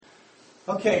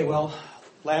Okay, well,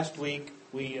 last week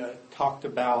we talked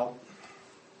about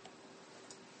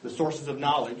the sources of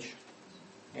knowledge,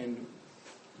 and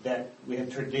that we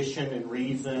had tradition and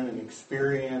reason and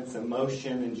experience,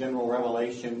 emotion and general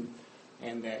revelation,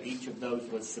 and that each of those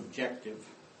was subjective.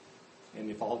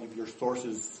 And if all of your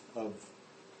sources of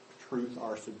truth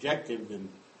are subjective, then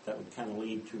that would kind of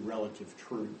lead to relative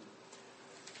truth.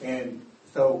 And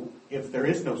so if there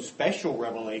is no special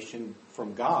revelation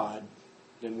from God,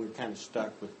 then we're kind of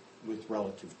stuck with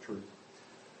relative truth.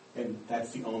 And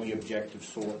that's the only objective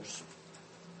source.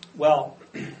 Well,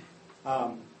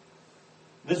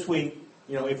 this week,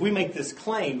 if we make this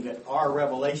claim that our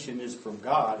revelation is from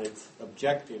God, it's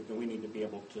objective, then we need to be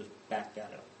able to back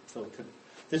that up. So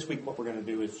this week what we're going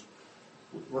to do is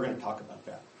we're going to talk about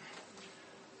that.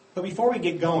 But before we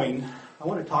get going, I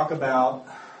want to talk about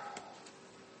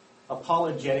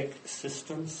apologetic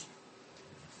systems.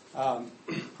 I'm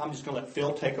just going to let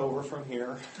Phil take over from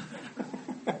here.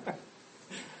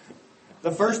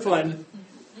 The first one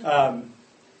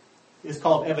is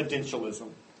called evidentialism,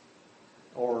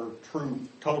 or true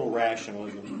total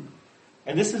rationalism.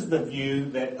 And this is the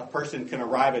view that a person can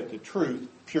arrive at the truth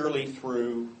purely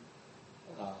through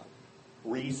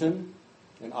reason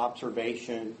and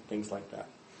observation, things like that.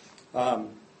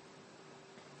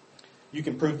 You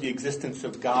can prove the existence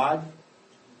of God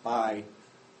by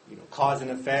cause and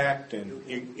effect and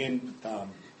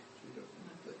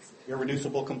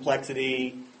irreducible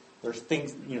complexity. There's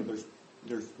things,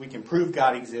 we can prove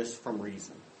God exists from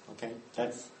reason. Okay?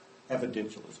 That's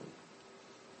evidentialism.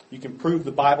 You can prove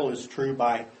the Bible is true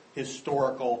by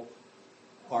historical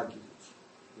arguments.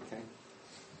 Okay?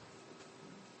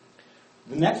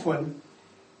 The next one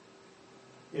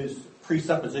is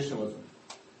presuppositionalism.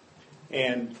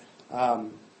 And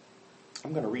I'm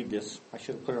going to read this. I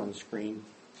should have put it on the screen.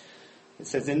 It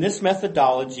says, in this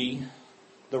methodology,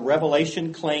 the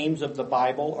revelation claims of the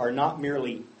Bible are not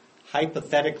merely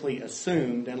hypothetically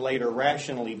assumed and later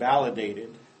rationally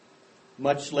validated,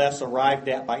 much less arrived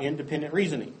at by independent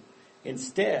reasoning.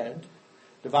 Instead,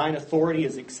 divine authority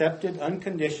is accepted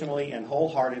unconditionally and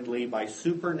wholeheartedly by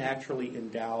supernaturally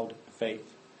endowed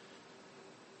faith.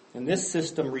 And this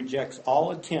system rejects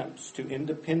all attempts to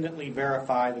independently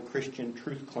verify the Christian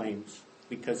truth claims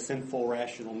because sinful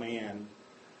rational man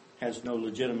has no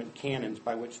legitimate canons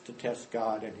by which to test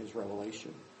God and His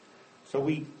revelation. So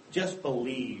we just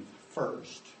believe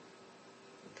first.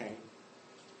 Okay?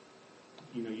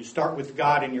 You start with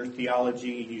God in your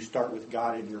theology, you start with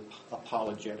God in your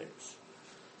apologetics.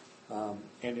 And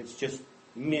it's just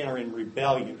men are in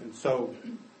rebellion. And so,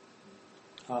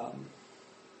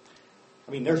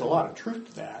 there's a lot of truth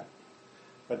to that.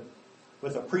 But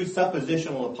with a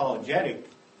presuppositional apologetic,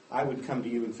 I would come to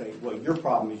you and say, well, your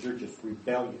problem is you're just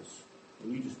rebellious,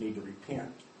 and you just need to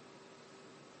repent.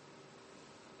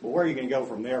 Well, where are you going to go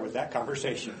from there with that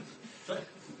conversation?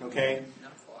 Okay?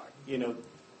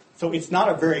 So it's not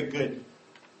a very good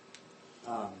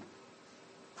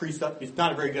it's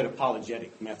not a very good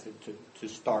apologetic method to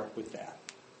start with that.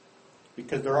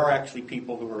 Because there are actually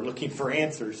people who are looking for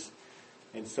answers.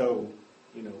 And so,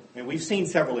 and we've seen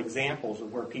several examples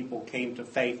of where people came to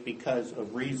faith because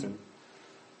of reason.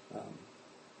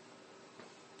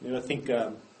 I think,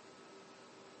 just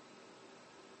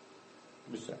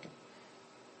a second.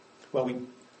 Well,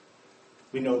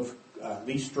 we know of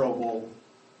Lee Strobel,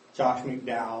 Josh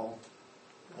McDowell,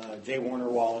 J. Warner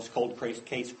Wallace, Cold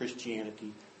Case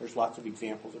Christianity. There's lots of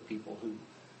examples of people who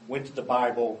went to the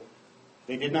Bible.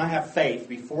 They did not have faith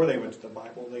before they went to the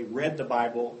Bible. They read the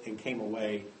Bible and came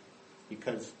away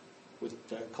because with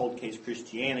Cold Case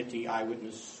Christianity,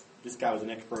 this guy was an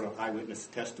expert on eyewitness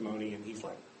testimony, and he's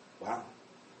like, wow,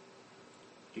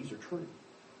 these are true.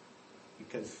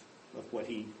 Because of what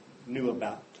he knew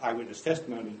about eyewitness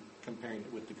testimony, comparing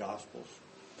it with the Gospels.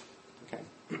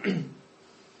 Okay.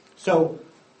 So,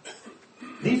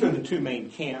 these are the two main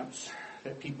camps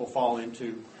that people fall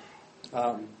into.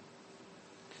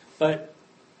 But,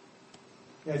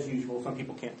 as usual, some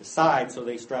people can't decide, so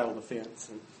they straddle the fence,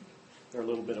 and they're a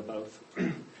little bit of both.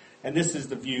 And this is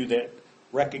the view that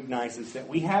recognizes that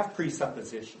we have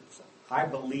presuppositions. I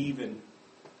believe in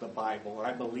the Bible, or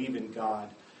I believe in God,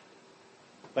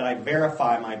 but I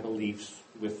verify my beliefs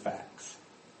with facts.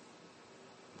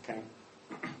 Okay?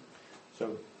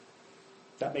 So,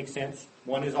 that makes sense?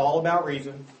 One is all about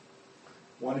reason.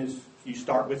 One is you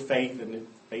start with faith, and it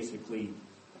basically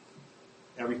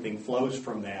everything flows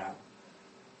from that.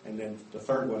 And then the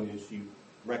third one is you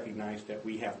recognize that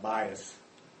we have bias,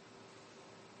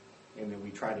 and then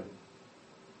we try to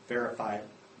verify it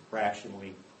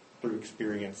rationally through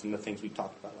experience and the things we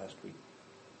talked about last week.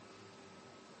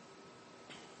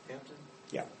 Captain?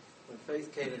 Yeah. when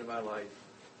faith came into my life,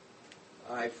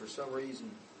 I, for some reason,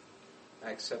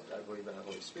 I believe in the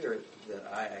Holy Spirit,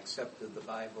 that I accepted the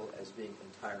Bible as being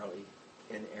entirely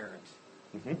inerrant,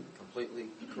 completely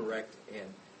correct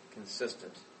and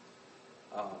consistent.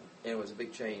 And it was a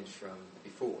big change from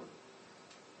before.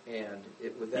 And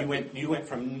you went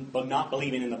from not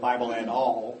believing in the Bible at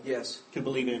all, yes, to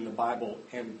believing in the Bible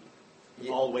and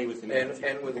all the way within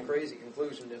and with the crazy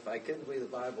conclusion, if I couldn't believe the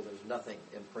Bible, there's nothing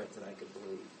in print that I could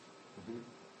believe.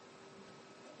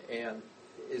 And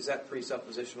is that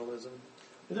presuppositionalism?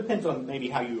 It depends on maybe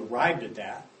how you arrived at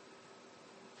that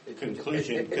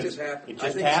conclusion. It just happened. It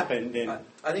just happened.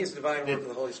 I think it's the divine work of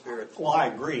the Holy Spirit. Well, I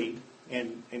agree.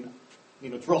 And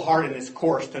it's real hard in this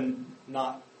course to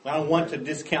not... I don't want to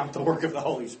discount the work of the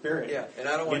Holy Spirit. Yeah, and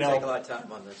I don't want to take a lot of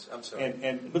time on this. I'm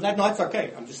sorry. But that's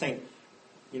okay. I'm just saying,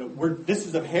 this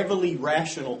is a heavily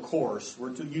rational course.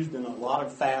 We're using a lot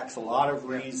of facts, a lot of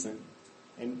reason.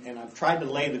 And I've tried to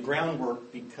lay the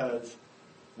groundwork because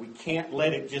we can't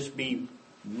let it just be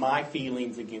my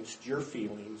feelings against your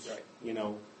feelings.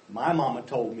 Right. My mama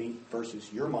told me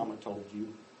versus your mama told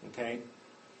you. Okay?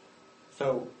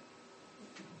 So,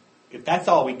 if that's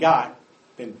all we got,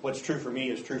 then what's true for me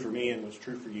is true for me, and what's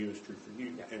true for you is true for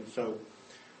you. And so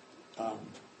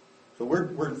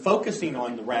we're focusing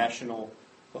on the rational,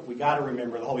 but we got to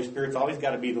remember the Holy Spirit's always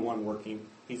got to be the one working.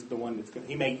 He's the one that's good.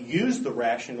 He may use the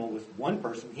rational with one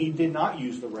person. He did not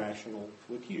use the rational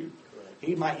with you. Correct.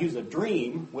 He might use a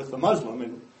dream with the Muslim,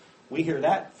 and we hear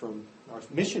that from our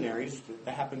missionaries.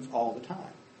 That happens all the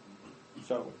time.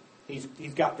 So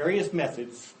he's got various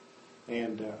methods,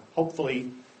 and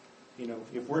hopefully,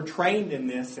 if we're trained in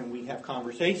this and we have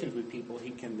conversations with people, he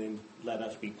can then let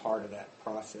us be part of that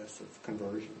process of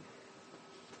conversion.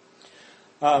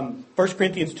 1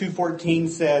 Corinthians 2:14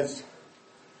 says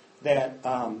that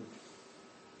the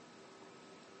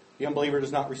unbeliever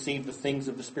does not receive the things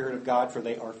of the Spirit of God, for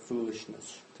they are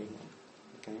foolishness to him.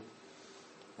 Okay.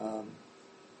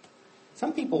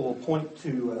 Some people will point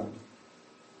to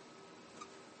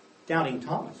doubting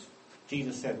Thomas.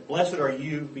 Jesus said, "Blessed are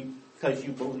you because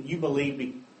you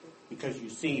believe because you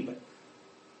see,"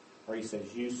 or he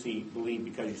says, "You believe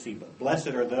because you see." But blessed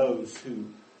are those who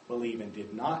believe and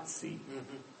did not see.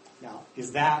 Mm-hmm. Now,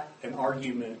 is that an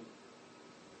argument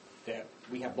that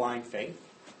we have blind faith?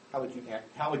 How would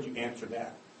you answer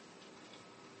that?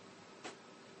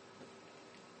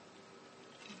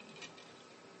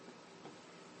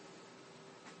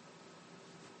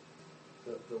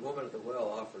 The woman at the well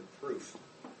offered proof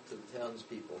to the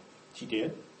townspeople. She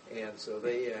did. And so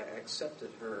they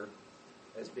accepted her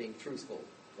as being truthful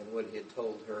in what he had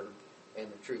told her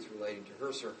and the truth relating to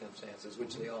her circumstances,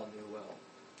 which they all knew well.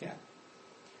 Yeah.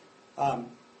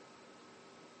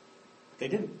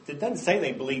 It doesn't say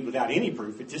they believed without any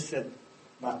proof. It just said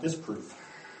about this proof.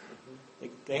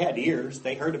 Mm-hmm. They had ears.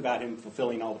 They heard about him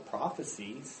fulfilling all the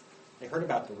prophecies. They heard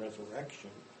about the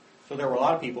resurrection. So there were a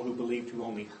lot of people who believed who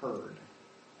only heard.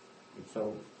 And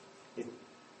so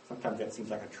sometimes that seems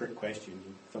like a trick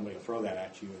question. Somebody will throw that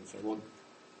at you and say, "Well,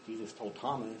 Jesus told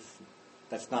Thomas."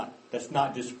 That's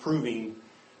not disproving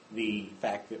the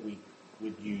fact that we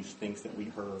would use things that we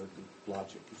heard,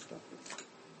 logic and stuff.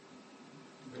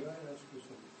 May I ask you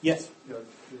something? Yes. The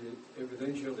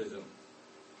evidentialism,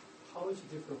 how is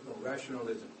it different from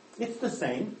rationalism? It's the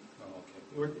same. Oh,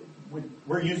 okay.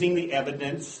 We're using the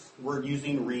evidence. We're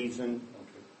using reason.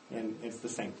 Okay. And it's the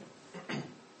same thing.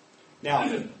 Now,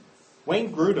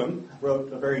 Wayne Grudem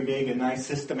wrote a very big and nice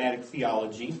systematic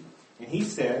theology, and he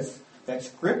says that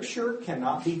Scripture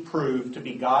cannot be proved to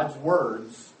be God's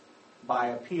words by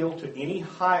appeal to any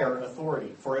higher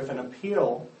authority. For if an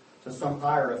appeal to some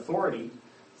higher authority,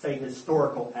 say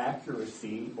historical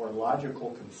accuracy or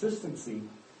logical consistency,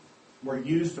 were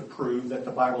used to prove that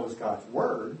the Bible is God's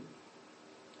Word,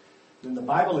 then the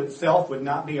Bible itself would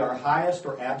not be our highest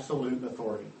or absolute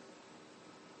authority.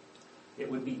 It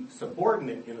would be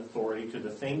subordinate in authority to the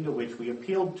thing to which we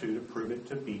appealed to prove it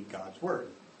to be God's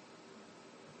Word.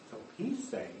 So he's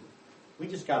saying we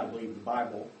just got to believe the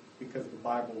Bible because the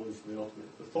Bible is the ultimate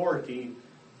authority,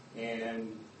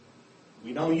 and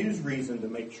we don't use reason to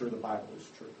make sure the Bible is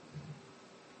true.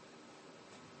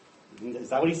 Is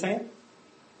that what he's saying?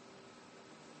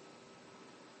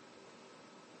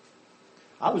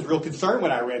 I was real concerned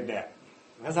when I read that.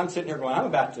 As I'm sitting here going, I'm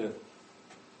about to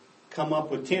come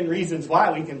up with 10 reasons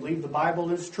why we can believe the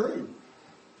Bible is true.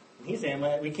 And he's saying,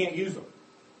 well, we can't use them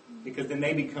because then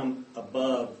they become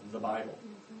above the Bible.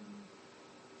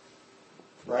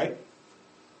 Right?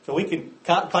 So we can,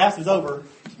 class is over.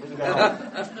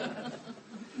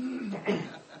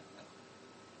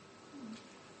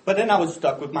 But then I was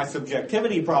stuck with my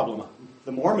subjectivity problem.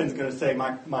 the Mormon's going to say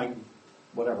my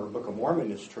whatever Book of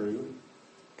Mormon is true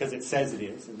because it says it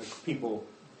is, and the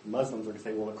Muslims are going to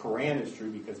say, well, the Quran is true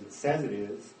because it says it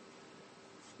is.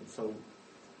 And so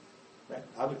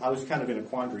I was kind of in a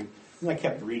quandary, and I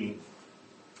kept reading.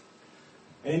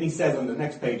 And then he says on the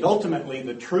next page, ultimately,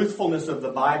 the truthfulness of the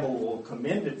Bible will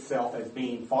commend itself as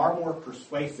being far more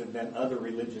persuasive than other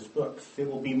religious books. It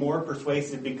will be more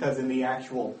persuasive because in the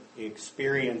actual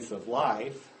experience of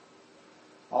life,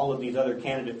 all of these other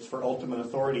candidates for ultimate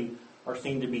authority are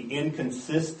seen to be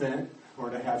inconsistent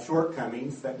or to have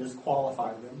shortcomings that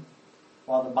disqualify them,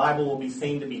 while the Bible will be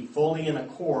seen to be fully in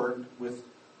accord with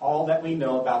all that we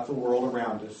know about the world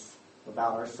around us,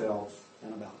 about ourselves,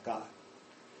 and about God.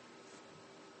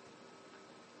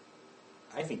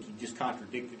 I think he just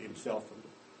contradicted himself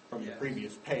from the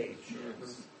previous page.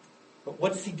 Yes. But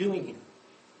what's he doing here?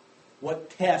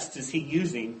 What test is he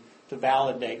using to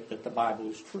validate that the Bible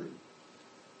is true?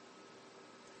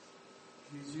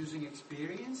 He's using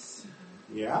experience.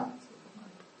 Yeah?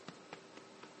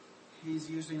 He's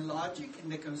using logic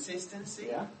and the consistency.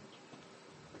 Yeah?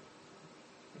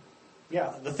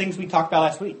 Yeah, the things we talked about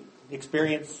last week.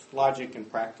 Experience, logic, and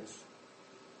practice.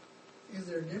 Is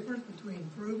there a difference between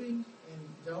proving and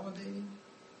validating?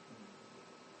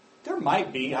 There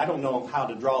might be. I don't know how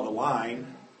to draw the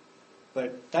line.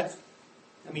 But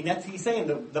he's saying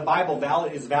the Bible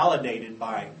is validated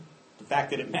by the fact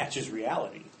that it matches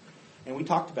reality. And we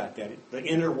talked about that. The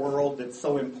inner world that's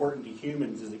so important to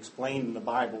humans is explained in the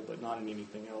Bible, but not in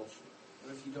anything else.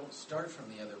 But if you don't start from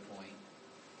the other point,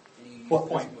 and you use What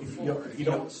this point? before, If if you you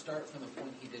don't- don't start from the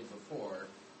point he did before,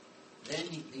 then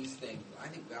these things, I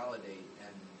think, validate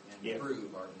and Yeah.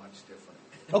 prove are much different.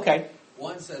 Okay.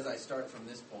 One says I start from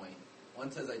this point.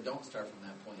 One says I don't start from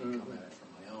that point and come at it from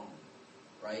my own.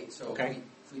 Right? So Okay.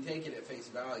 if we take it at face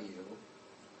value,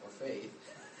 or faith,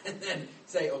 and then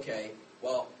say, okay,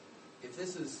 well, if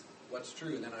this is what's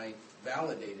true, then I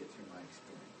validate it through my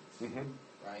experience.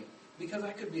 Mm-hmm. Right? Because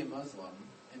I could be a Muslim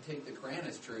and take the Quran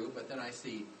as true, but then I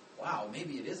see, wow,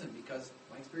 maybe it isn't because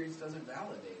my experience doesn't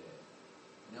validate it.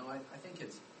 I think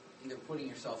it's either putting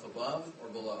yourself above or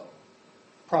below.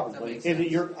 Probably. Does that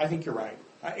make sense? I think you're right.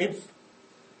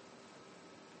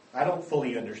 I don't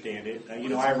fully understand it.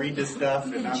 I read this stuff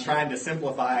and I'm trying to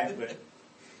simplify it, but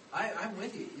I'm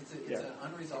with you. It's Yeah. an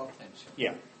unresolved tension.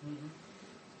 yeah.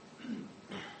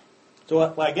 So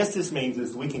what I guess this means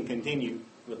is we can continue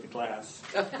with the class.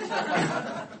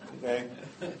 Okay.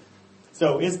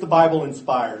 So is the Bible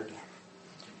inspired?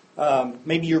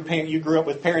 Maybe you grew up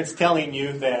with parents telling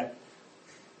you that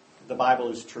the Bible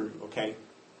is true. Okay.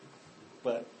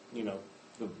 But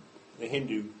the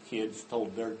Hindu kids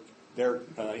told their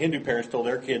Hindu parents told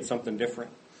their kids something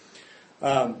different.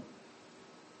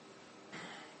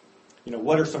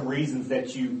 What are some reasons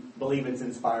that you believe it's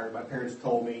inspired? My parents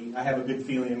told me. I have a good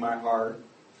feeling in my heart.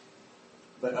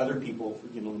 But other people,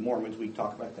 the Mormons, we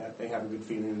talk about that. They have a good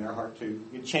feeling in their heart too.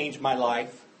 It changed my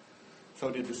life. So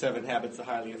did the 7 Habits of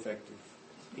Highly Effective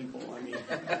People.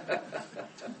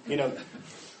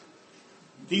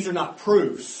 These are not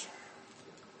proofs.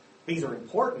 These are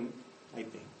important, I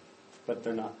think, but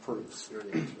they're not proofs.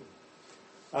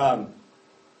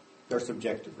 They're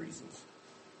subjective reasons.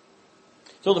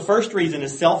 So the first reason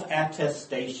is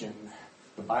self-attestation.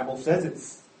 The Bible says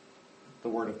it's the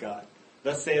Word of God.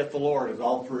 Thus saith the Lord is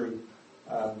all through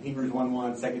Hebrews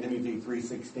 1:1, 2 Timothy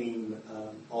 3:16.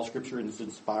 All Scripture is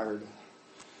inspired.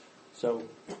 So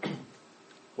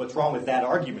what's wrong with that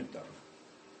argument, though?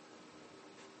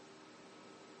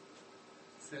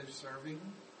 Self-serving.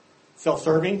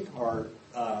 Self-serving or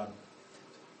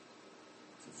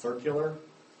circular?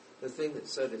 The thing that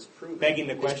said it's proving. Begging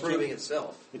the It's question? proving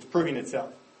itself. It's proving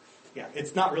itself. Yeah,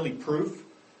 it's not really proof,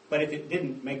 but if it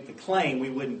didn't make the claim,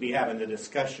 we wouldn't be having the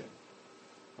discussion.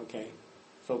 Okay,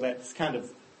 so that's kind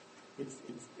of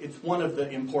it's one of the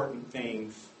important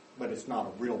things, but it's not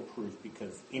a real proof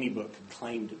because any book could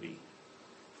claim to be.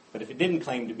 But if it didn't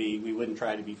claim to be, we wouldn't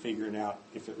try to be figuring out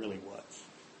if it really was.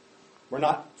 We're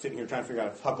not sitting here trying to figure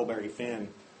out if Huckleberry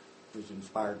Finn was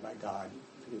inspired by God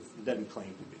because it doesn't claim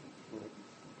to be.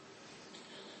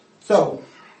 So,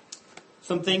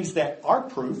 some things that are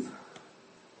proof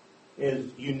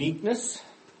is uniqueness.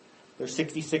 There's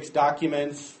 66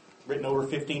 documents written over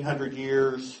 1,500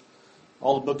 years.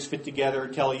 All the books fit together,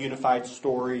 tell a unified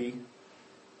story.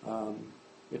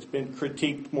 It's been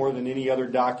critiqued more than any other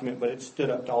document, but it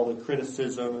stood up to all the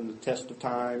criticism and the test of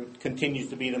time. Continues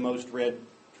to be the most read,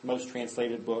 most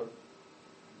translated book.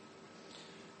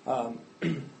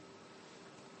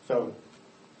 So,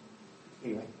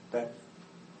 anyway,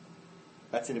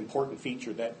 that's an important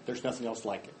feature that there's nothing else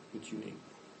like it. It's unique.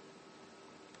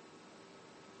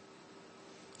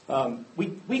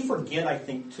 We forget, I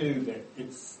think, too, that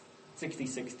it's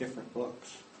 66 different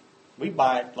books. We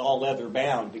buy it all leather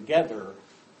bound together.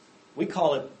 We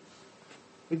call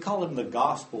them the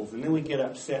Gospels, and then we get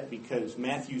upset because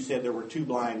Matthew said there were 2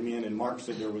 blind men and Mark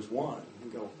said there was one.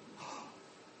 We go, oh,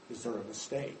 is there a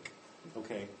mistake?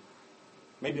 Okay,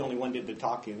 maybe only one did the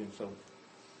talking, and so,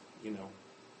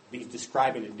 he's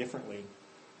describing it differently.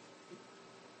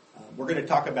 We're going to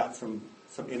talk about some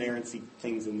inerrancy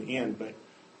things in the end, but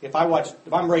if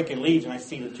I'm raking leaves and I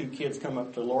see the 2 kids come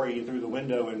up to Lori through the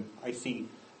window and I see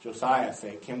Josiah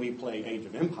say, "Can we play Age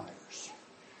of Empires?"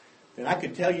 then I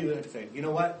could tell you that, you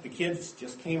know what, the kids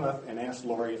just came up and asked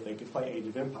Lori if they could play Age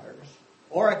of Empires.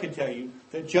 Or I could tell you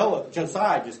that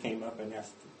Josiah just came up and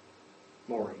asked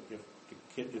Lori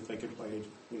if they could play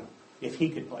if he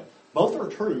could play. Both are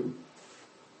true.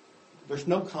 There's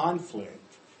no conflict.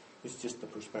 It's just the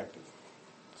perspective.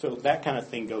 So that kind of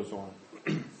thing goes on.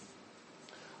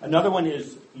 Another one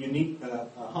is unique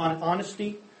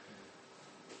honesty.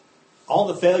 All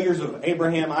the failures of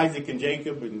Abraham, Isaac, and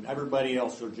Jacob and everybody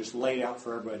else are just laid out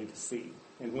for everybody to see.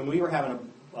 And when we were having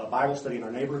a Bible study in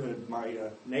our neighborhood, my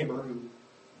neighbor who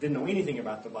didn't know anything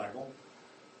about the Bible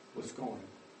was going,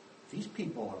 "These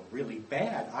people are really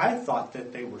bad. I thought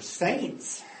that they were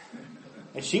saints."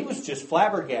 And she was just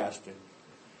flabbergasted.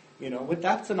 But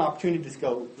that's an opportunity to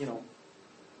go,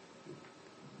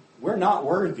 we're not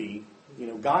worthy.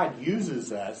 God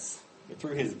uses us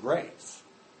through His grace.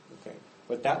 Okay,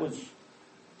 but that was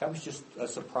just a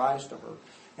surprise to her.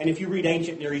 And if you read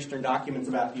ancient Near Eastern documents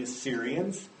about the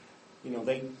Assyrians,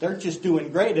 they're just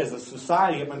doing great as a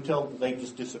society up until they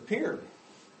just disappeared.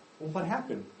 Well, what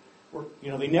happened?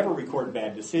 They never record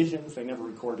bad decisions. They never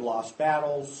record lost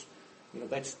battles.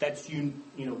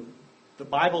 The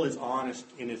Bible is honest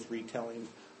in its retelling,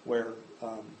 where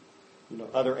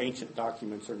other ancient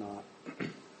documents are not.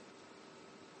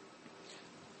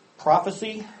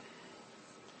 Prophecy.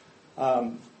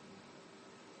 I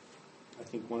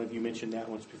think one of you mentioned that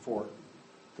once before.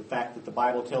 The fact that the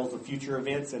Bible tells the future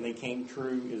events and they came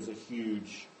true is a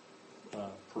huge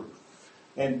proof.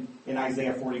 And in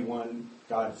Isaiah 41,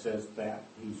 God says that.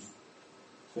 He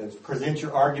says, "Present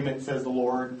your argument, says the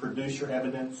Lord. Produce your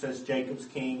evidence, says Jacob's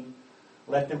king.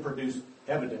 Let them produce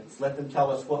evidence. Let them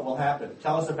tell us what will happen.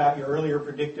 Tell us about your earlier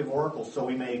predictive oracles so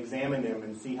we may examine them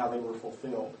and see how they were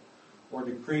fulfilled. Or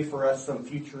decree for us some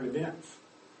future events.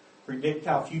 Predict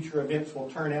how future events will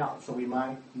turn out so we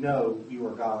might know you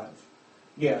are God's.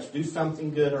 Yes, do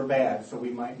something good or bad so we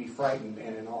might be frightened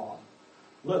and in awe.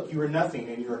 Look, you are nothing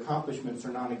and your accomplishments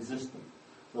are non-existent.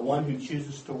 The one who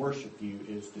chooses to worship you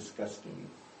is disgusting."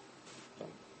 So,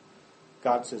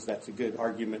 God says that's a good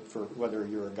argument for whether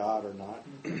you're a God or not.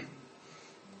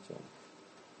 So,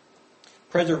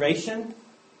 preservation.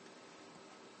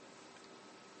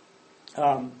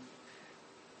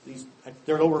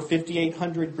 There are over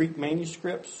 5,800 Greek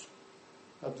manuscripts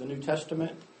of the New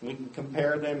Testament. We can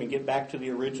compare them and get back to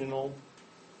the original.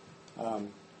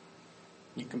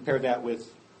 You compare that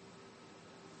with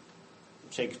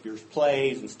Shakespeare's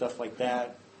plays and stuff like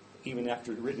that. Even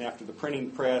written after the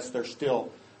printing press, there's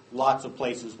still lots of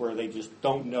places where they just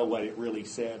don't know what it really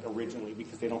said originally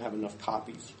because they don't have enough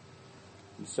copies.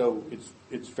 And so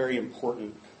it's very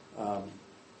important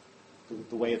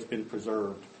the way it's been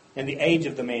preserved. And the age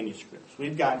of the manuscripts.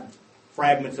 We've got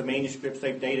fragments of manuscripts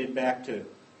they've dated back to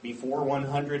before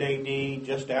 100 AD,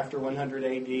 just after 100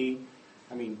 AD.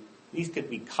 I mean, these could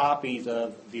be copies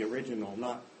of the original,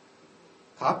 not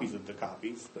copies of the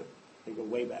copies, but they go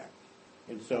way back.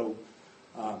 And so,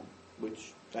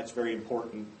 which that's very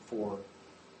important for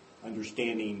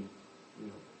understanding,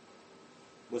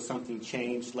 was something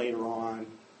changed later on?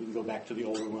 We can go back to the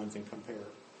older ones and compare.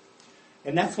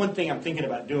 And that's one thing I'm thinking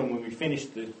about doing when we finish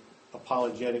the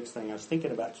apologetics thing. I was thinking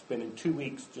about spending 2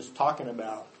 weeks just talking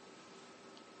about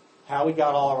how we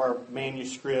got all of our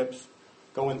manuscripts,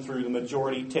 going through the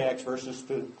majority text versus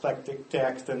the eclectic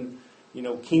text. And,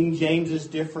 King James is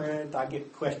different. I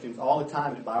get questions all the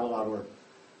time at Bible.org.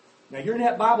 Now, your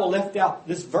Net Bible left out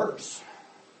this verse.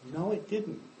 No, it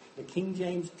didn't. The King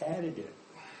James added it.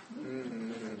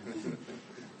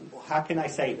 Well, how can I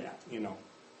say that?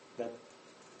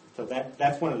 So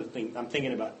that's one of the things. I'm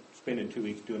thinking about spending 2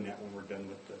 weeks doing that when we're done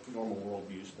with the normal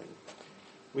worldviews thing.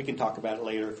 We can talk about it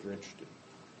later if you're interested.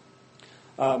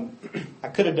 I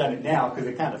could have done it now because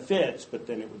it kind of fits, but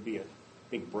then it would be a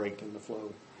big break in the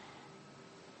flow.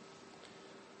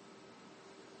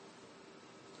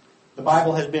 The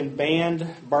Bible has been banned,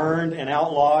 burned, and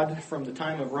outlawed from the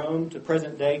time of Rome to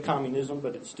present-day communism,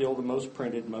 but it's still the most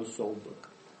printed, most sold book.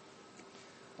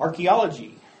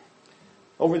 Archaeology.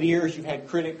 Over the years, you've had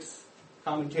critics,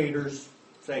 commentators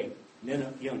say,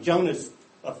 Nineveh, Jonah's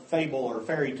a fable or a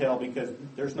fairy tale because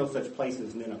there's no such place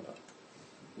as Nineveh.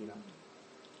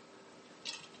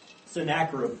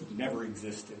 Sennacherib never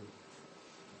existed.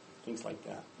 Things like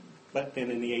that. But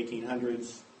then in the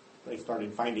 1800s, they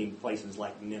started finding places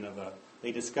like Nineveh.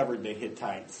 They discovered the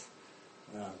Hittites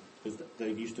because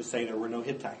they used to say there were no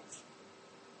Hittites.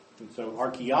 And so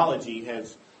archaeology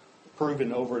has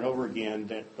proven over and over again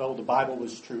that, the Bible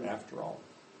was true after all.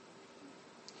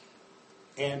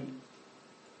 And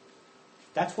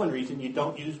that's one reason you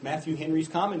don't use Matthew Henry's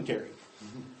commentary.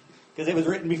 Because it was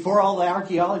written before all the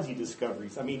archaeology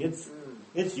discoveries. I mean,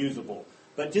 it's usable.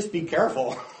 But just be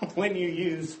careful when you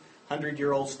use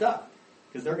 100-year-old stuff.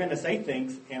 Because they're going to say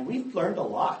things, and we've learned a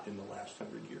lot in the last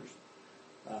 100 years.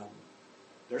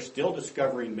 They're still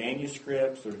discovering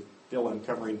manuscripts. They're still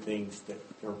uncovering things that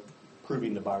are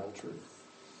proving the Bible true.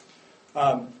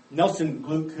 Nelson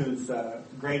Gluck, who's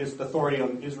greatest authority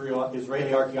on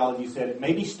Israeli archaeology, said, "It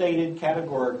may be stated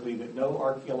categorically that no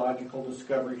archaeological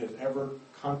discovery has ever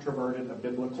controverted a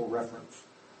biblical reference.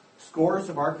 Scores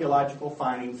of archaeological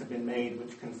findings have been made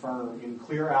which confirm in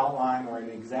clear outline or in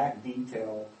exact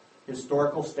detail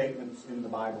historical statements in the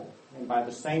Bible. And by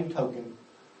the same token,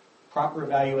 proper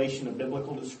evaluation of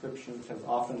biblical descriptions has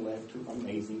often led to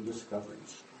amazing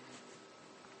discoveries."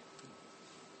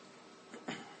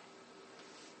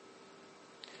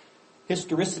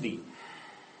 Historicity.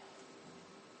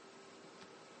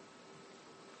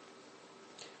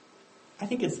 I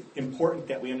think it's important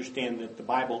that we understand that the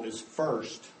Bible is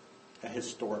first a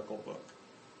historical book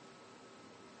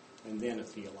and then a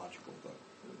theological book.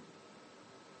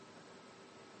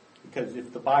 Because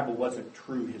if the Bible wasn't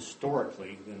true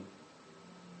historically, then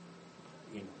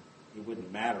it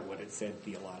wouldn't matter what it said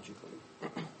theologically.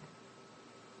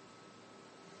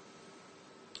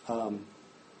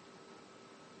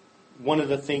 One of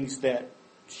the things that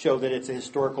show that it's a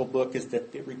historical book is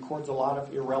that it records a lot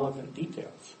of irrelevant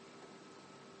details.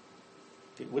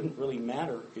 It wouldn't really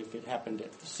matter if it happened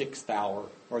at the 6th hour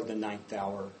or the 9th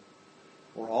hour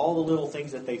or all the little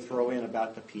things that they throw in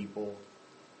about the people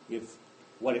if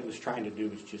what it was trying to do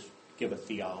was just give a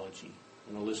theology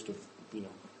and a list of,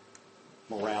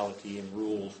 morality and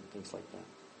rules and things like that.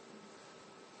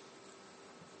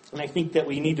 And I think that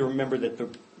we need to remember that the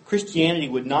Christianity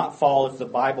would not fall if the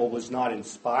Bible was not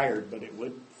inspired, but it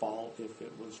would fall if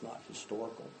it was not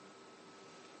historical.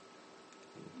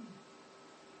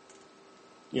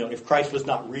 If Christ was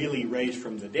not really raised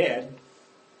from the dead,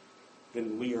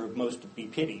 then we are most to be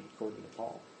pitied, according to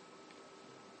Paul.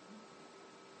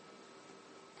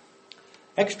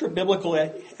 Extra biblical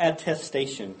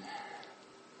attestation.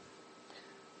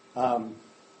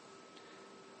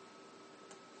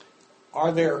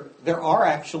 There are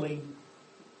actually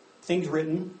things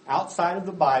written outside of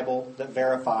the Bible that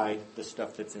verify the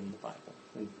stuff that's in the Bible.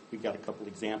 And we've got a couple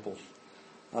examples.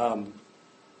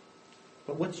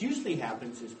 But what usually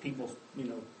happens is people,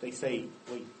 they say,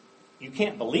 well, you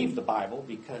can't believe the Bible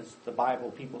because the Bible,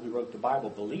 people who wrote the Bible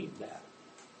believed that.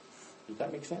 Does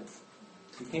that make sense?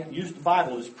 You can't use the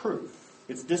Bible as proof.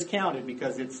 It's discounted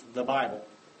because it's the Bible.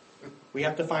 We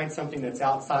have to find something that's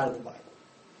outside of the Bible.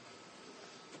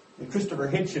 And Christopher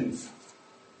Hitchens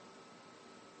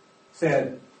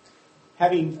said,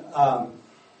 having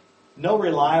no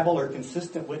reliable or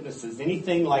consistent witnesses,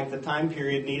 anything like the time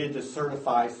period needed to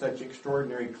certify such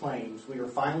extraordinary claims, we are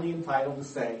finally entitled to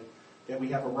say that we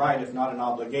have a right, if not an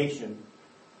obligation,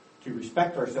 to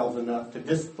respect ourselves enough to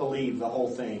disbelieve the whole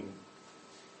thing.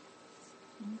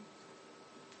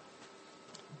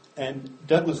 And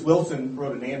Douglas Wilson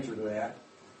wrote an answer to that.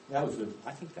 I can't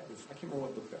remember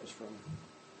what book that was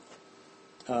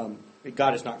from.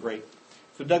 God is Not Great.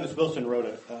 So Douglas Wilson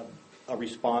wrote a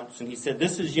response, and he said,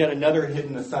 "This is yet another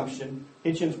hidden assumption.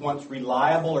 Hitchens wants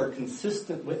reliable or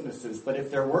consistent witnesses, but if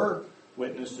there were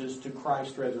witnesses to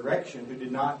Christ's resurrection who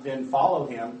did not then follow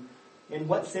him, in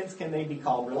what sense can they be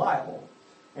called reliable?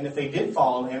 And if they did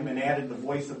follow him and added the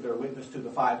voice of their witness to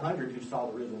the 500 who saw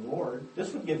the risen Lord,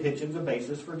 this would give Hitchens a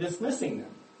basis for dismissing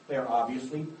them. They are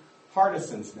obviously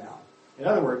partisans now." In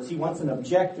other words, he wants an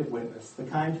objective witness, the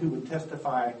kind who would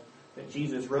testify that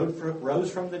Jesus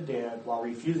rose from the dead while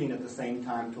refusing at the same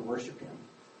time to worship him.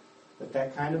 But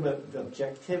that kind of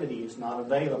objectivity is not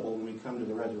available when we come to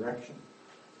the resurrection.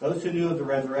 Those who knew of the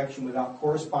resurrection without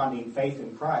corresponding faith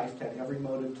in Christ had every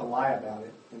motive to lie about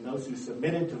it, and those who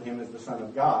submitted to him as the Son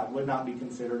of God would not be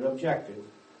considered objective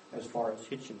as far as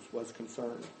Hitchens was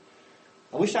concerned.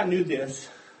 I wish I knew this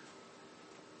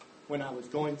when I was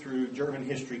going through German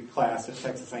history class at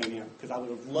Texas A&M, because I would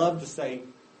have loved to say,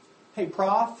 "Hey,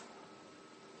 Prof,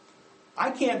 I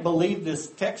can't believe this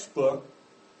textbook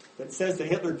that says that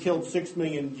Hitler killed 6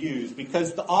 million Jews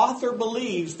because the author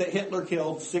believes that Hitler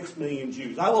killed 6 million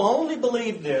Jews. I will only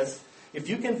believe this if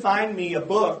you can find me a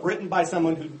book written by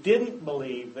someone who didn't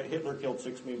believe that Hitler killed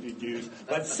 6 million Jews,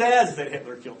 but says that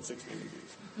Hitler killed 6 million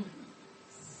Jews.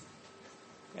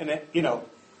 And,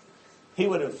 he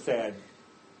would have said,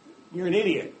 you're an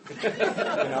idiot.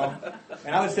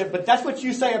 And I would say, but that's what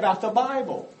you say about the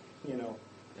Bible. Yeah.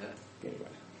 Anyway.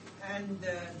 And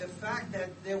the fact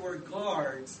that there were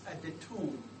guards at the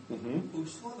tomb who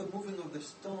saw the moving of the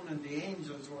stone and the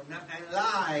angels were not and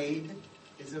lied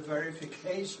is a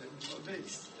verification for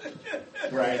this.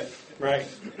 Right.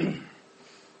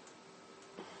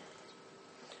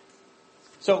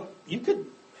 So you could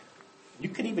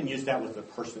even use that with the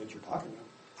person that you're talking about.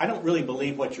 I don't really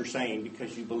believe what you're saying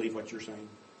because you believe what you're saying.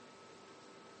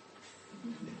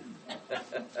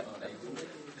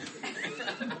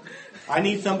 I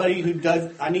need somebody who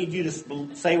does. I need you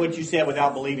to say what you said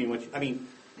without believing what you.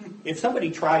 If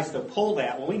somebody tries to pull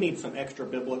that, well, we need some extra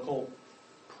biblical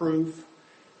proof.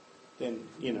 Then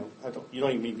you don't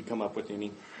even need to come up with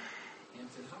any.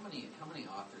 Anson, how many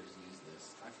authors use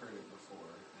this? I've heard it before.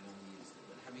 I know he used it,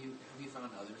 but have you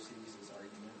found others who use this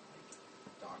argument,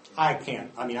 like doctrine? I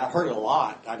can't. I've heard it a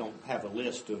lot. I don't have a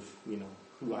list of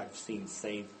who I've seen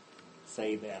say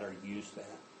that or use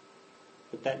that.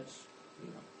 But that's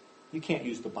you can't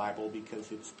use the Bible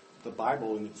because it's the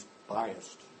Bible and it's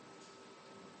biased.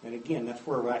 And again, that's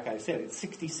where, like I said, it's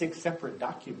 66 separate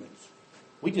documents.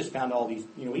 We just found all these.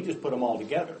 We just put them all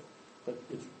together, but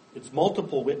it's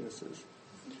multiple witnesses.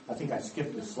 I think I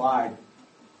skipped a slide.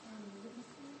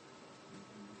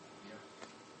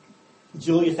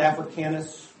 Julius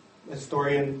Africanus,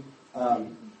 historian,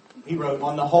 he wrote,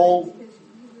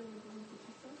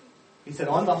 he said,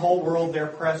 on the whole world there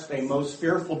pressed a most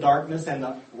fearful darkness, and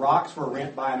the rocks were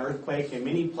rent by an earthquake, and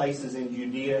many places in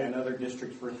Judea and other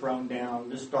districts were thrown down.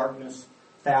 This darkness,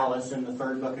 Thales, in the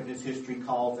third book of his history,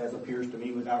 calls, as appears to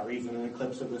me without reason, an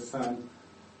eclipse of the sun.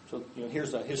 So,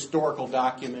 here's a historical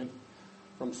document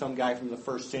from some guy from the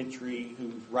first century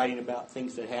who's writing about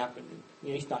things that happened.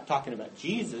 He's not talking about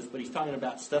Jesus, but he's talking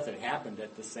about stuff that happened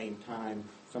at the same time,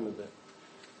 some of the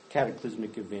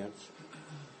cataclysmic events.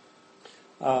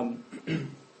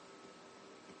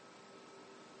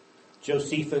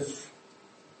 Josephus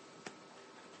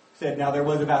said, now there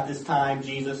was about this time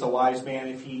Jesus, a wise man,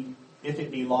 if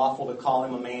it be lawful to call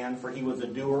him a man, for he was a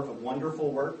doer of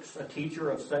wonderful works, a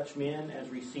teacher of such men as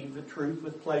received the truth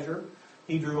with pleasure.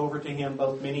 He drew over to him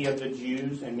both many of the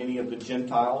Jews and many of the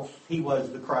Gentiles. He was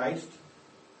the Christ.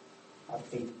 I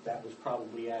think that was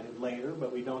probably added later,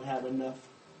 but we don't have enough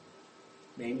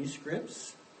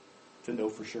manuscripts to know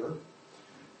for sure.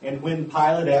 And when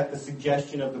Pilate, at the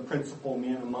suggestion of the principal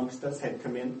men amongst us, had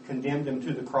condemned him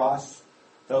to the cross,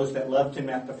 those that loved him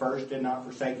at the first did not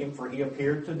forsake him, for he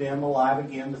appeared to them alive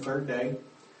again the third day,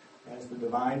 as the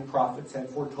divine prophets had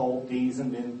foretold these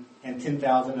and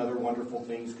 10,000 other wonderful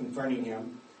things concerning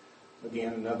him.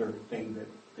 Again, another thing that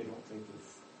they don't think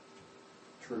is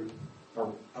true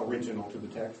or original to the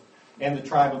text. And the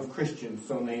tribe of Christians,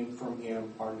 so named from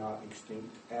him, are not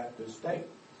extinct at this day.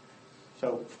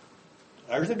 So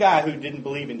there's a guy who didn't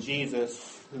believe in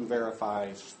Jesus who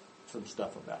verifies some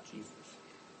stuff about Jesus.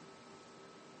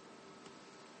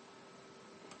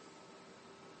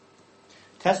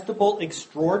 Testable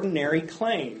extraordinary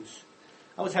claims.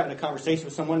 I was having a conversation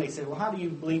with someone. They said, well, why do you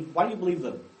believe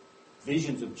the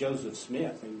visions of Joseph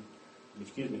Smith?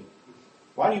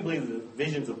 Why do you believe the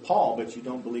visions of Paul, but you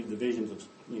don't believe the visions of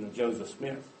Joseph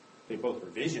Smith? They both were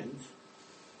visions.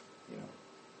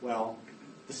 Well,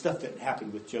 the stuff that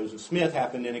happened with Joseph Smith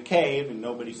happened in a cave and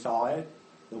nobody saw it.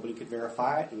 Nobody could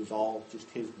verify it. It was all just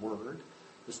his word.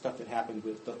 The stuff that happened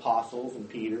with the apostles and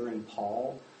Peter and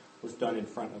Paul was done in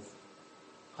front of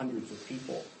hundreds of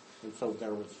people. And so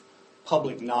there was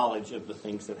public knowledge of the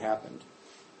things that happened.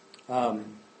 And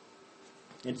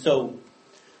so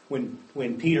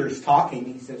when Peter's talking,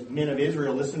 he says, men of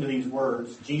Israel, listen to these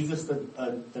words. Jesus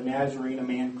the Nazarene, a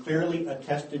man clearly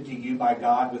attested to you by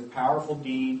God with powerful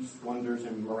deeds, wonders,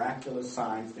 and miraculous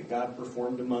signs that God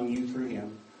performed among you through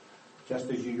him, just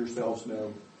as you yourselves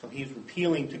know. So he's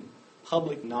appealing to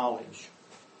public knowledge.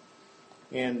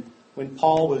 And when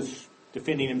Paul was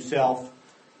defending himself,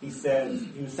 he was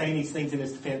saying these things in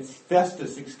his defense.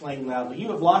 Festus exclaimed loudly, you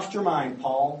have lost your mind,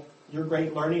 Paul. Your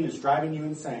great learning is driving you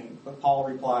insane. But Paul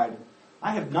replied,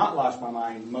 I have not lost my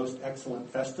mind, most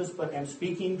excellent Festus, but am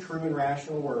speaking true and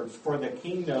rational words. For the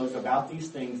king knows about these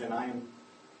things, and I am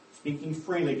speaking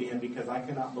freely to him, because I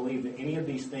cannot believe that any of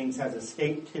these things has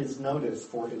escaped his notice,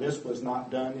 for this was not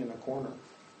done in a corner.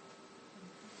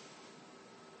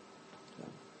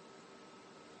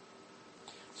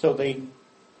 So they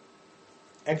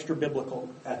extra biblical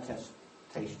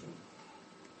attestation.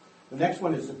 The next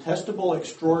one is attestable,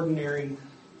 extraordinary.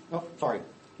 Oh, sorry,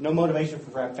 no motivation for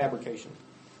fabrication.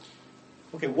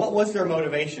 Okay, what was their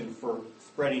motivation for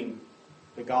spreading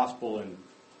the gospel and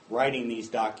writing these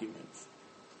documents?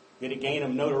 Did it gain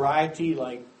them notoriety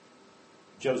like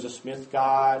Joseph Smith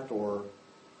got, or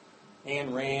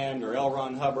Ayn Rand, or L.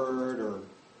 Ron Hubbard, or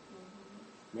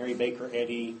Mary Baker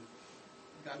Eddy?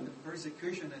 Got the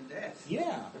persecution and death.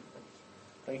 Yeah,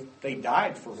 they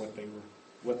died for what they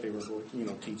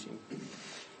were teaching.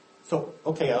 So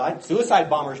okay, suicide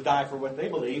bombers die for what they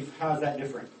believe. How is that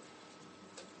different?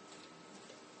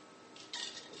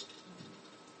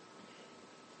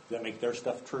 Does that make their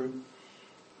stuff true?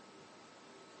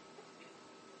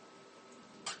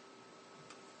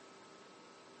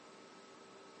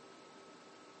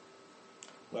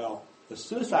 Well, the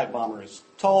suicide bomber is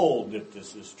told that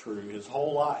this is true his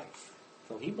whole life.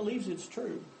 So he believes it's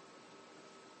true.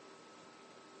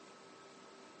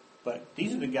 But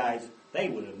these are the guys, they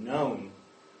would have known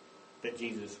that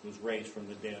Jesus was raised from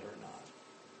the dead or not.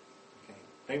 Okay?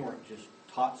 They weren't just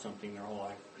taught something their whole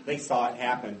life. They saw it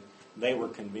happen. They were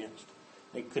convinced.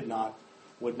 They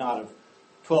would not have,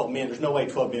 12 men, there's no way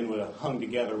 12 men would have hung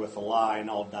together with a lie and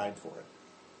all died for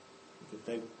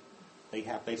it.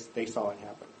 They saw it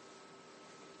happen.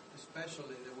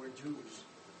 Especially they were Jews.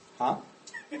 Huh?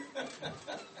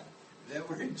 They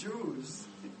were Jews.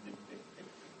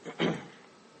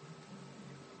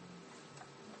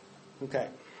 Okay.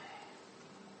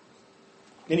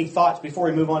 Any thoughts before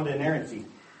we move on to inerrancy?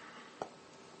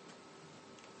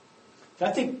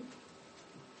 I think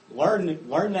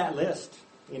learn that list.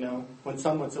 You know, when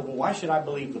someone said, "Well, why should I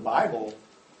believe the Bible?"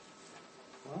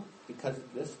 Well, because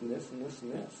of this and this and this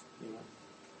and this. You know,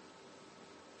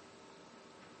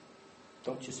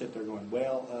 don't you sit there going,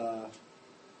 "Well,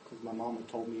 because my mama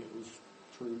told me it was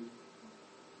true."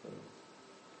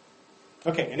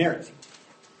 Okay, inerrancy.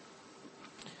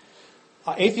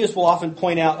 Atheists will often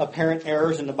point out apparent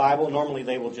errors in the Bible. Normally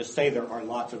they will just say there are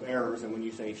lots of errors, and when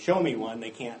you say, show me one, they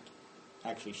can't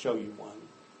actually show you one.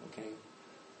 Okay,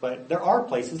 but there are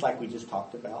places, like we just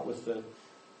talked about, with the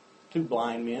two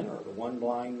blind men or the one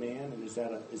blind man, and is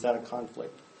that a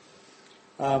conflict?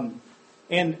 And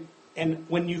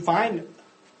when you find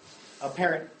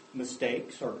apparent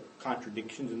mistakes or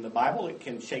contradictions in the Bible, it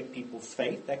can shake people's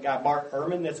faith. That guy Bart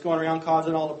Ehrman that's going around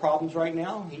causing all the problems right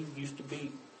now, he used to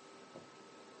be,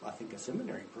 I think, a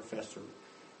seminary professor,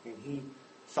 and he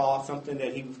saw something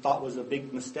that he thought was a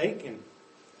big mistake, and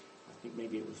I think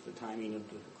maybe it was the timing of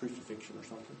the crucifixion or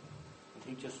something, and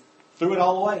he just threw it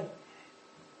all away,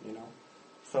 you know.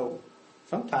 So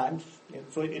sometimes,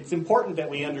 it's important that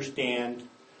we understand,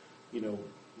 you know,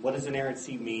 what does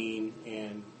inerrancy mean,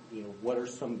 and you know, what are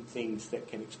some things that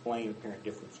can explain apparent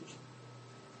differences.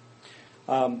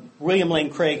 William Lane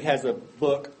Craig has a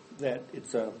book that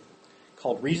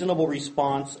called Reasonable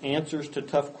Response, Answers to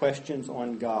Tough Questions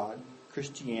on God,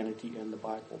 Christianity, and the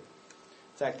Bible.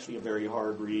 It's actually a very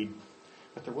hard read,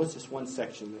 but there was this one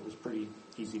section that was pretty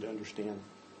easy to understand.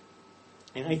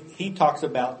 And he talks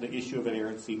about the issue of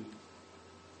inerrancy.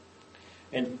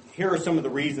 And here are some of the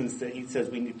reasons that he says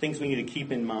things we need to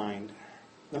keep in mind.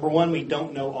 Number one, we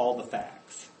don't know all the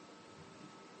facts.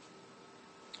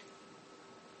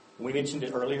 We mentioned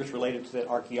it earlier, it's related to that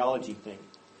archaeology thing.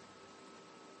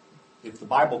 If the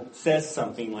Bible says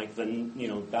something like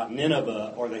about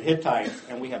Nineveh or the Hittites,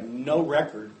 and we have no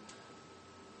record,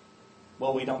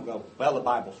 well, we don't go, well, the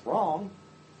Bible's wrong.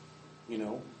 You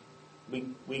know,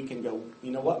 we can go,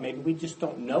 you know what? Maybe we just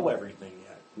don't know everything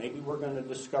yet. Maybe we're going to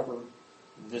discover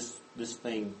this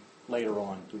thing later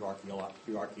on through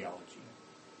archaeology.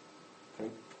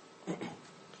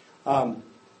 Okay.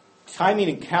 Timing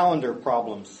and calendar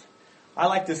problems. I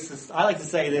like to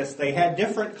say this: they had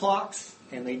different clocks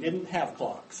and they didn't have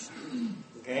clocks.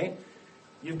 Okay?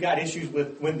 You've got issues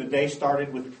with when the day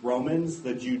started with Romans,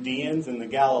 the Judeans, and the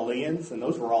Galileans, and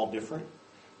those were all different.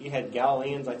 You had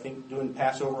Galileans, I think, doing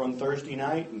Passover on Thursday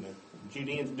night, and the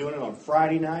Judeans doing it on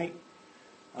Friday night.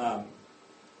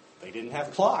 They didn't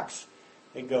have clocks.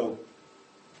 They'd go,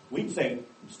 we'd say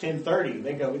it's 10:30.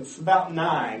 They go, it's about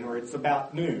 9 or it's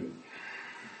about noon.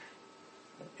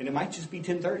 And it might just be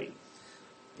 10:30.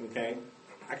 Okay?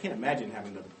 I can't imagine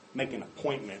having to make an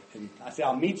appointment. And I say,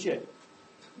 I'll meet you at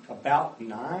about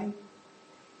 9.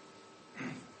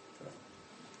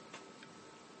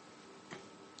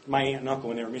 My aunt and uncle,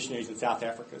 when they were missionaries in South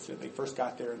Africa, said they first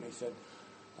got there and they said,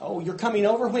 oh, you're coming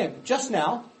over when? Just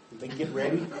now. And they'd get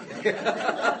ready.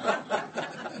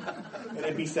 And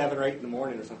it'd be 7 or 8 in the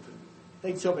morning or something.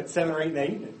 They'd show up at 7 or 8 in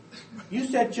the evening. You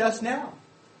said just now.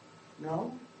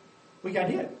 No. We got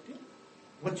hit.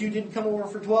 But you didn't come over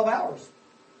for 12 hours.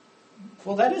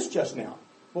 Well, that is just now.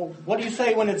 Well, what do you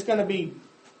say when it's going to be,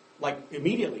 like,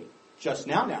 immediately? Just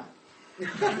now.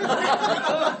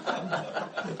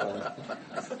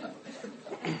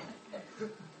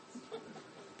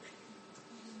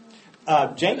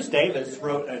 James Davis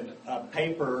wrote a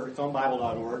paper, it's on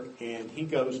Bible.org, and he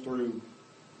goes through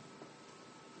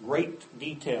great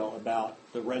detail about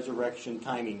the resurrection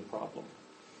timing problem.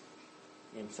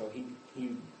 And so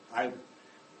you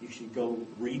should go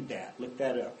read that, look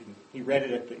that up. And he read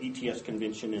it at the ETS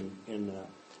convention in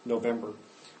November.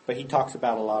 But he talks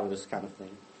about a lot of this kind of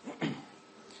thing.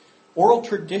 Oral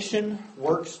tradition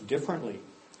works differently.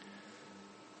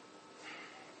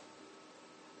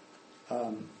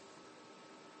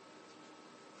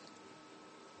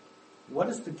 What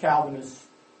does the Calvinist...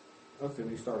 Okay,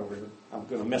 let me start over here. I'm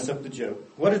going to mess up the joke.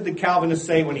 What did the Calvinist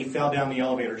say when he fell down the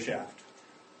elevator shaft?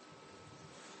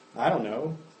 I don't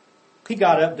know. He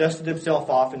got up, dusted himself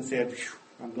off, and said,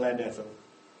 I'm glad that's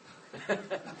over.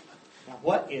 Now,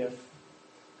 what if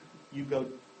you go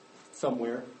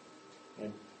somewhere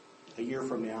and a year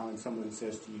from now and someone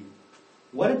says to you,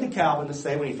 what did the Calvinist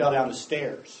say when he fell down the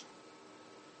stairs?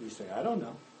 You say, I don't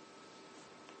know.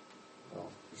 Well,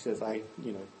 he says, I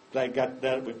got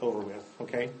that over with,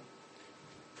 okay?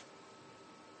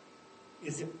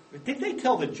 Did they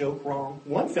tell the joke wrong?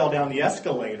 One fell down the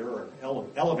escalator or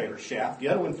elevator shaft. The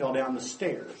other one fell down the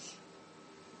stairs.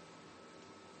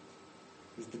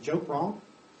 Is the joke wrong?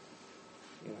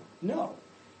 No.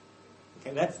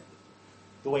 Okay, that's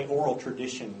the way oral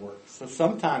tradition works. So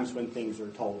sometimes when things are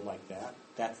told like that,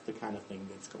 that's the kind of thing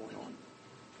that's going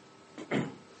on.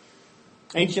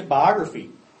 Ancient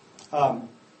biography. I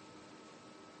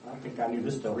think I knew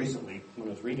this till recently when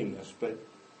I was reading this, but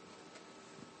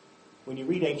when you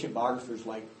read ancient biographers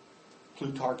like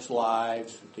Plutarch's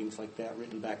Lives and things like that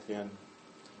written back then,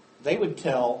 they would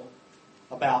tell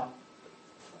about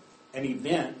an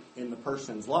event in the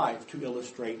person's life to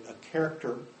illustrate a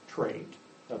character trait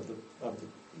of the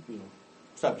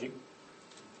subject.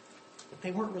 But they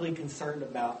weren't really concerned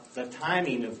about the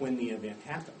timing of when the event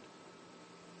happened.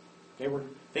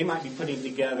 They might be putting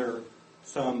together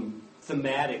some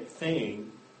thematic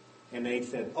thing, and they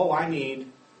said, "Oh, I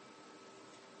need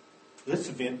this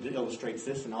event that illustrates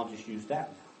this, and I'll just use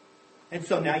that now." And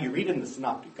so now you read in the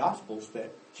Synoptic Gospels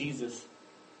that Jesus,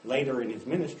 later in his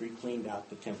ministry, cleaned out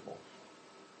the temple.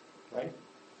 Right?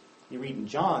 You read in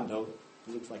John, though,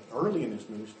 it looks like early in his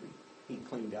ministry, he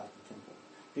cleaned out the temple.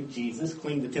 Did Jesus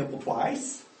clean the temple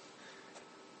twice?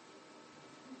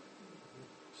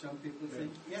 Some people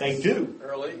think yes. They do.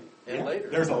 Early and later.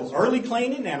 There's an early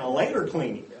cleaning and a later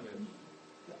cleaning.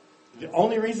 The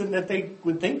only reason that they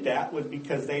would think that was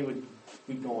because they would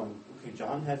be going, okay,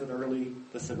 John has it early,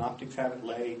 the synoptics have it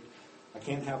late, I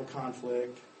can't have a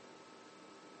conflict.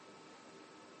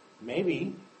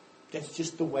 Maybe that's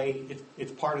just the way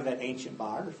it's part of that ancient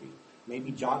biography. Maybe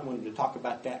John wanted to talk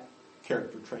about that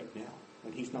character trait now,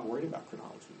 and he's not worried about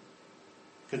chronology.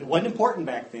 Because it wasn't important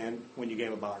back then when you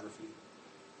gave a biography.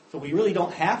 So we really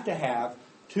don't have to have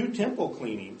 2 temple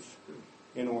cleanings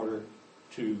in order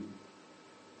to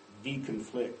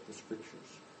deconflict the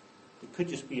scriptures. It could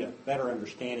just be a better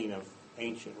understanding of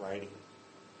ancient writing.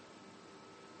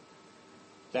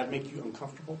 Does that make you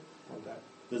uncomfortable? Or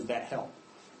does that help?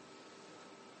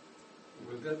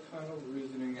 Will that kind of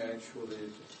reasoning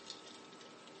actually,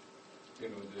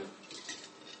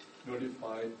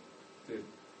 notify the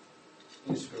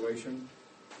inspiration?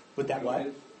 Would that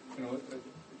what?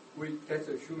 That's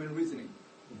a human reasoning.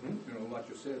 Mm-hmm. What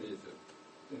you said is,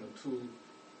 two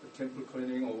temple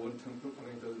cleaning or one temple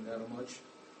cleaning doesn't matter much.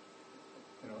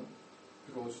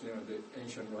 Because the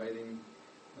ancient writing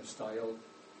style.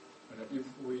 And if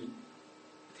we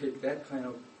take that kind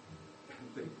of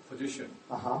position,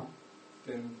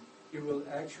 then it will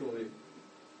actually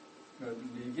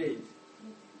negate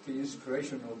the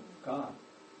inspiration of God.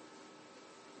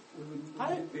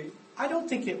 I don't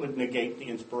think it would negate the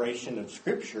inspiration of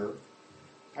Scripture.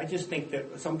 I just think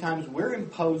that sometimes we're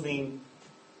imposing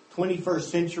 21st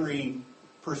century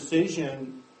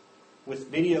precision with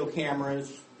video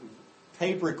cameras,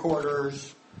 tape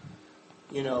recorders,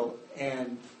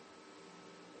 and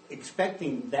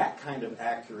expecting that kind of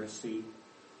accuracy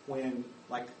when,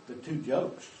 like the 2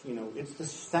 jokes, it's the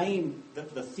same,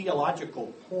 the theological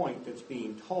point that's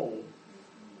being told.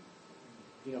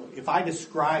 If I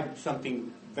describe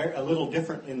something a little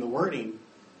different in the wording,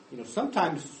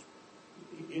 sometimes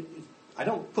I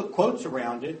don't put quotes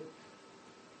around it.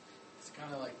 It's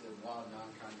kind of like the law of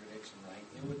non-contradiction, right?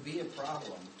 It would be a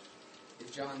problem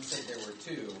if John said there were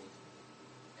 2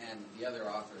 and the other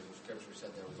authors of Scripture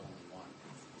said there was only 1.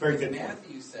 Very good point.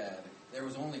 Matthew said there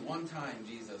was only one time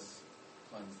Jesus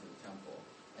cleansed the temple.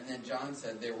 And then John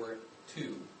said there were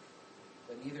two.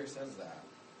 But neither says that.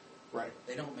 Right.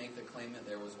 They don't make the claim that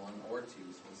there was one or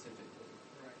two specifically.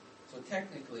 Right. So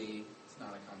technically, it's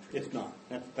not a contradiction. It's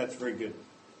not. That's a very good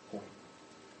point.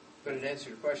 But in answer to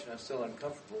your question, I'm still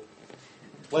uncomfortable.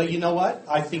 Well, you know what?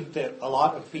 I think that a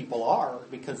lot of people are,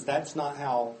 because that's not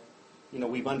how,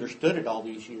 we've understood it all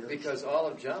these years. Because all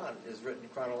of John is written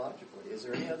chronologically. Is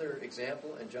there any other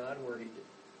example in John where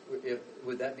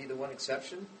would that be the one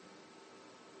exception?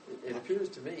 It appears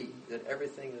to me that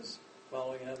everything is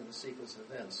following out in the sequence of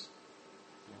events.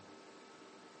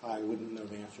 I wouldn't know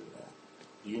the answer to that.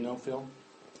 Do you know, Phil? I'm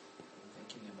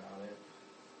thinking about it.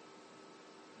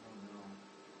 I don't know.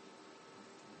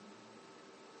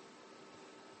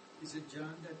 Is it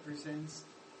John that presents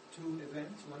two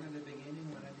events, one at the beginning,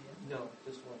 one at the end? No,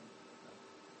 just one.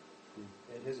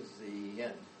 And his is the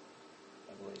end,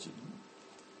 I believe.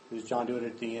 Does John do it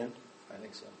at the end? I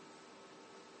think so.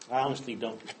 I honestly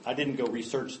don't. I didn't go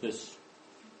research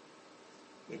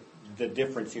the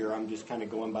difference here. I'm just kind of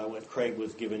going by what Craig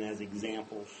was given as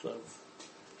examples of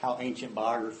how ancient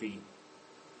biography,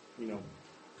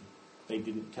 they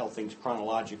didn't tell things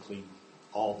chronologically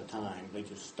all the time. They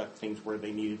just stuck things where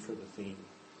they needed for the theme.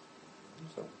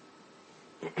 So.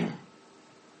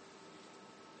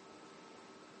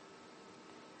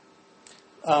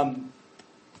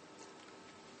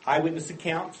 Eyewitness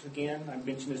accounts, again, I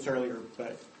mentioned this earlier,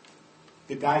 but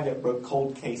the guy that wrote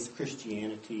Cold Case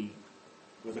Christianity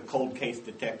was a cold case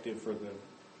detective for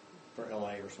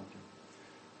LA or something.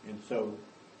 And so,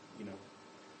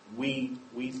 we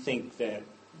think that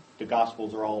the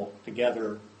Gospels are all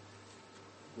together.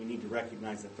 We need to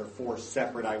recognize that they're four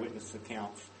separate eyewitness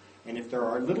accounts. And if there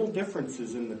are little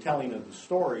differences in the telling of the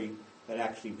story, that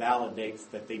actually validates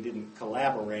that they didn't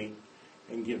collaborate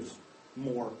and gives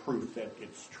more proof that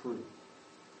it's true.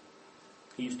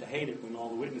 He used to hate it when all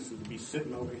the witnesses would be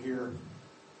sitting over here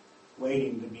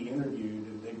waiting to be interviewed,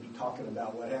 and they'd be talking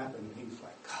about what happened. And he's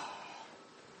like,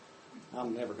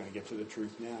 I'm never going to get to the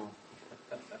truth now.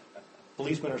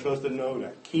 Policemen are supposed to know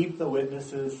that. Keep the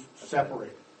witnesses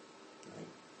separated, right?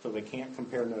 So they can't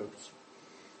compare notes.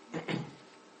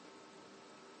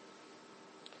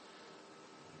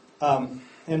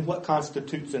 And what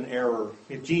constitutes an error?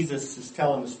 If Jesus is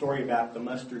telling the story about the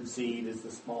mustard seed is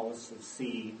the smallest of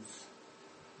seeds,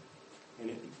 and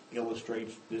it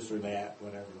illustrates this or that,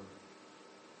 whatever,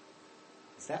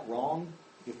 is that wrong?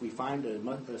 If we find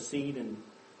a seed and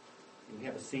we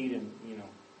have a seed in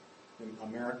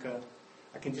America,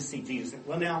 I can just see Jesus.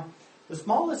 Well, now the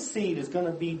smallest seed is going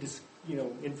to be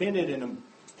invented in a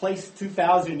place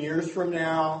 2,000 years from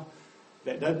now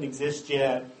that doesn't exist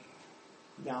yet.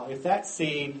 Now, if that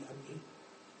seed,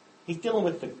 he's dealing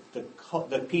with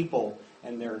the people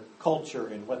and their culture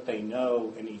and what they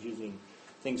know, and he's using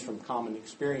things from common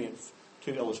experience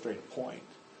to illustrate a point.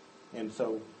 And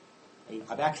so,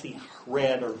 I've actually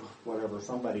read or whatever,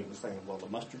 somebody was saying, well, the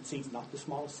mustard seed's not the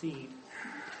smallest seed.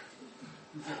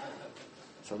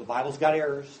 So the Bible's got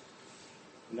errors,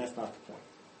 and that's not the point.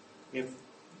 If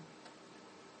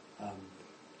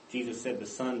Jesus said the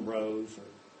sun rose, or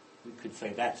we could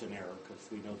say that's an error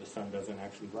because we know the sun doesn't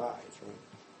actually rise,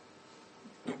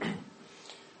 right?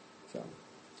 So,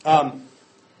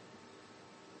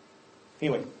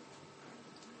 anyway,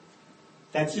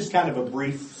 that's just kind of a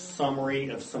brief summary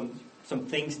of some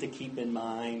things to keep in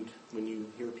mind when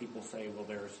you hear people say, "Well,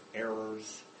 there's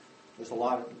errors." There's a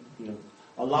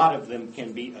lot of them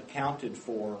can be accounted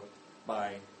for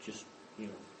by just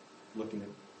looking at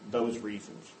those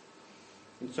reasons.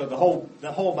 And so the whole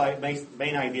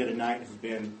main idea tonight has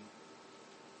been,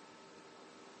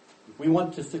 if we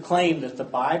want to claim that the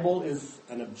Bible is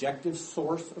an objective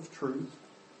source of truth,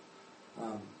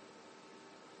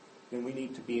 then we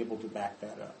need to be able to back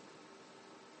that up.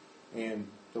 And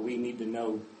so we need to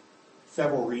know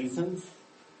several reasons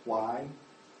why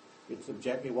it's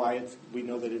objective, we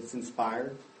know that it's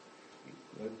inspired,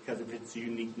 because of its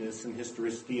uniqueness and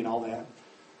historicity and all that.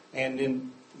 And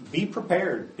then be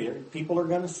prepared. People are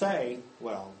going to say,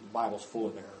 well, the Bible's full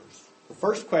of errors. The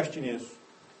first question is,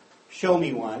 show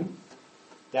me one.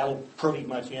 That'll pretty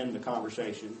much end the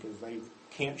conversation, because they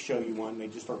can't show you one. They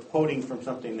just are quoting from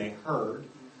something they heard.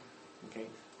 Okay?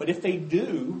 But if they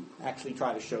do actually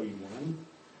try to show you one,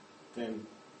 then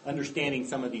understanding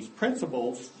some of these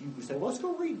principles, you would say, well, let's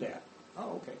go read that.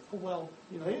 Oh, okay. Oh, well,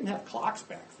 they didn't have clocks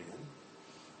back then.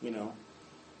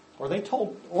 Or they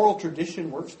told oral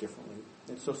tradition works differently.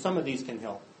 And so some of these can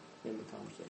help in the conversation.